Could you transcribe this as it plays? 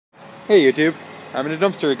Hey YouTube, I'm in a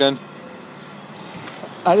dumpster again.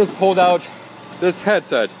 I just pulled out this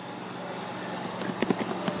headset.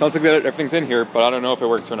 Sounds like that everything's in here, but I don't know if it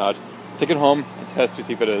works or not. Take it home and test to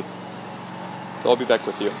see if it is. So I'll be back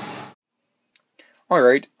with you.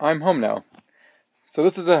 Alright, I'm home now. So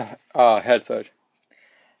this is a headset.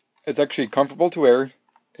 It's actually comfortable to wear.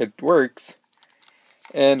 It works.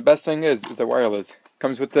 And the best thing is the wireless.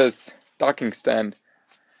 Comes with this docking stand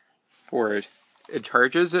for it. It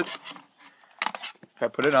charges it. If I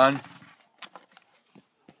put it on,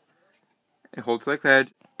 it holds like that.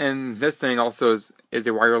 And this thing also is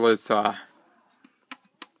a wireless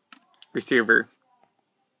receiver.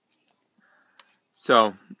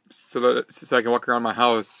 So I can walk around my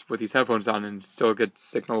house with these headphones on and still get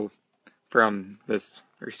signal from this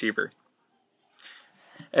receiver.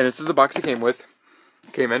 And this is the box it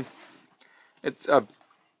came in. It's a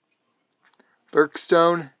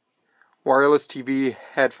Bergstone wireless TV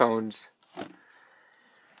headphones.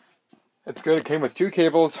 It's good. It came with two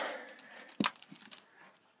cables.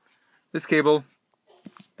 This cable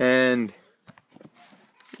and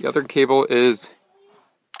the other cable is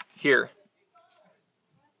here.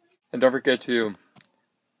 And don't forget to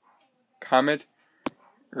comment,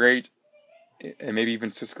 rate, and maybe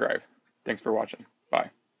even subscribe. Thanks for watching.